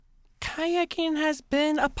Kayaking has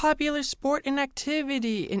been a popular sport and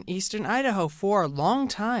activity in eastern Idaho for a long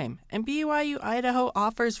time, and BYU-Idaho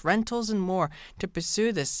offers rentals and more to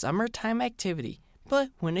pursue this summertime activity. But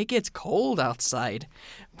when it gets cold outside,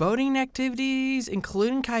 boating activities,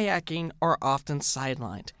 including kayaking, are often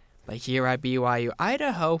sidelined. But here at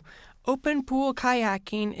BYU-Idaho, Open Pool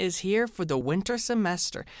Kayaking is here for the winter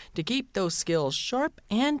semester to keep those skills sharp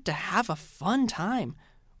and to have a fun time.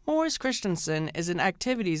 Morris Christensen is an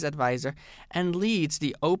activities advisor and leads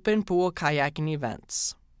the Open Pool Kayaking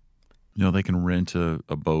events. They can rent a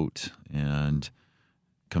boat and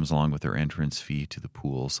comes along with their entrance fee to the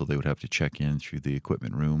pool, so they would have to check in through the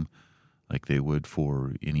equipment room like they would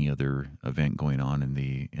for any other event going on in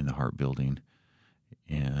the Hart building.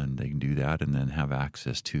 And they can do that and then have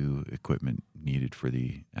access to equipment needed for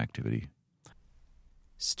the activity.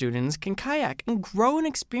 Students can kayak and grow in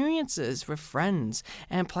experiences with friends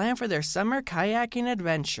and plan for their summer kayaking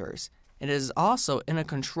adventures. It is also in a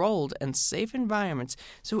controlled and safe environment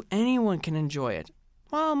so anyone can enjoy it.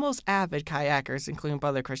 While most avid kayakers, including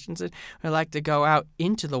Brother Christensen, would like to go out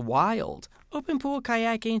into the wild, open pool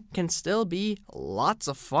kayaking can still be lots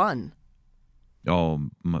of fun.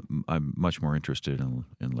 I'm much more interested in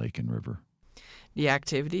lake and river. The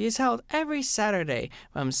activity is held every Saturday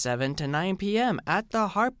from 7 to 9 p.m. at the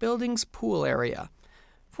Hart Building's pool area.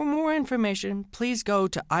 For more information, please go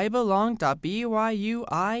to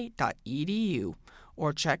ibelong.byui.edu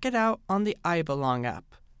or check it out on the iBelong app.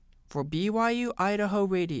 For BYU Idaho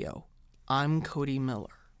Radio, I'm Cody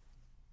Miller.